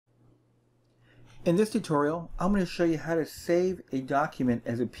In this tutorial, I'm going to show you how to save a document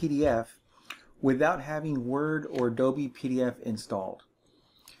as a PDF without having Word or Adobe PDF installed.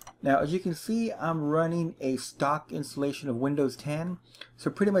 Now, as you can see, I'm running a stock installation of Windows 10, so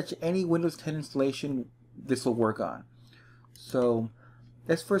pretty much any Windows 10 installation this will work on. So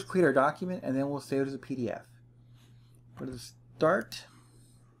let's first create our document and then we'll save it as a PDF. Go to the Start.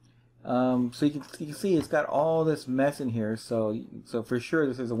 So you can see it's got all this mess in here, so for sure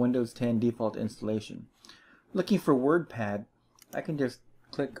this is a Windows 10 default installation. Looking for Wordpad, I can just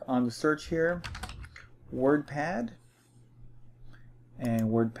click on the search here, Wordpad, and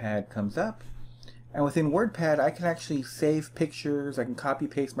Wordpad comes up. And within Wordpad I can actually save pictures, I can copy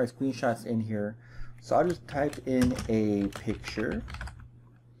paste my screenshots in here. So I'll just type in a picture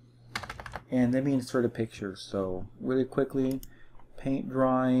and let me insert a picture. So really quickly, paint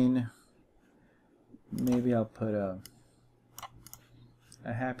drawing, maybe I'll put a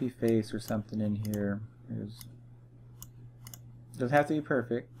happy face or something in here. Doesn't have to be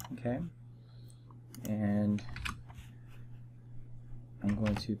perfect, okay? And I'm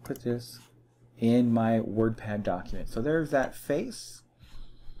going to put this in my Wordpad document. So there's that face.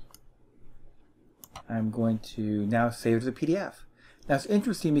 I'm going to now save it as a PDF. Now it's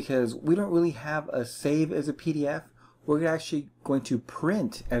interesting because we don't really have a save as a PDF. We're actually going to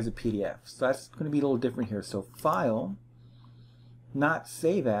print as a PDF. So that's going to be a little different here. So File, not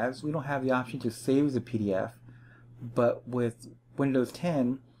Save As. We don't have the option to save as a PDF. But with Windows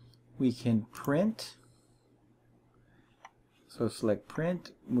 10, we can print. So select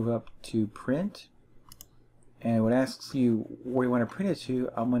Print, move up to Print. And when it asks you where you want to print it to,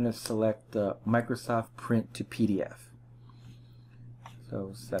 I'm going to select the Microsoft Print to PDF.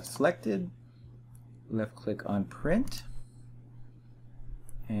 So that's selected. Left click on Print,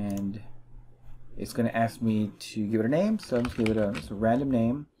 and it's going to ask me to give it a name, so I'm just going to give it a random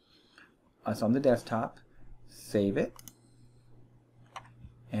name. It's on the desktop. Save it,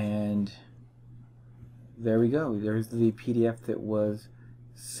 and there we go. There's the PDF that was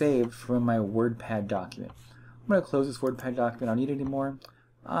saved from my Wordpad document. I'm going to close this Wordpad document. I don't need it anymore.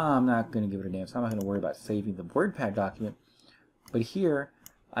 I'm not going to give it a name, so I'm not going to worry about saving the Wordpad document. But here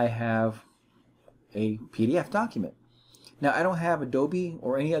I have a PDF document. Now I don't have Adobe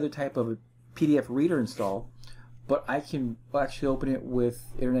or any other type of a PDF reader installed, but I can actually open it with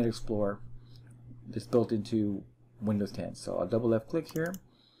Internet Explorer that's built into Windows 10. So I'll double left click here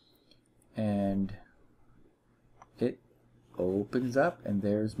and it opens up and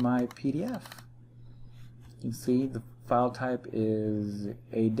there's my PDF. You can see the file type is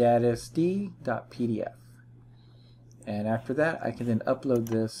a.sd.pdf, and after that I can then upload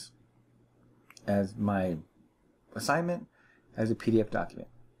this as my assignment as a PDF document.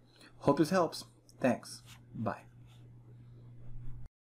 Hope this helps. Thanks. Bye.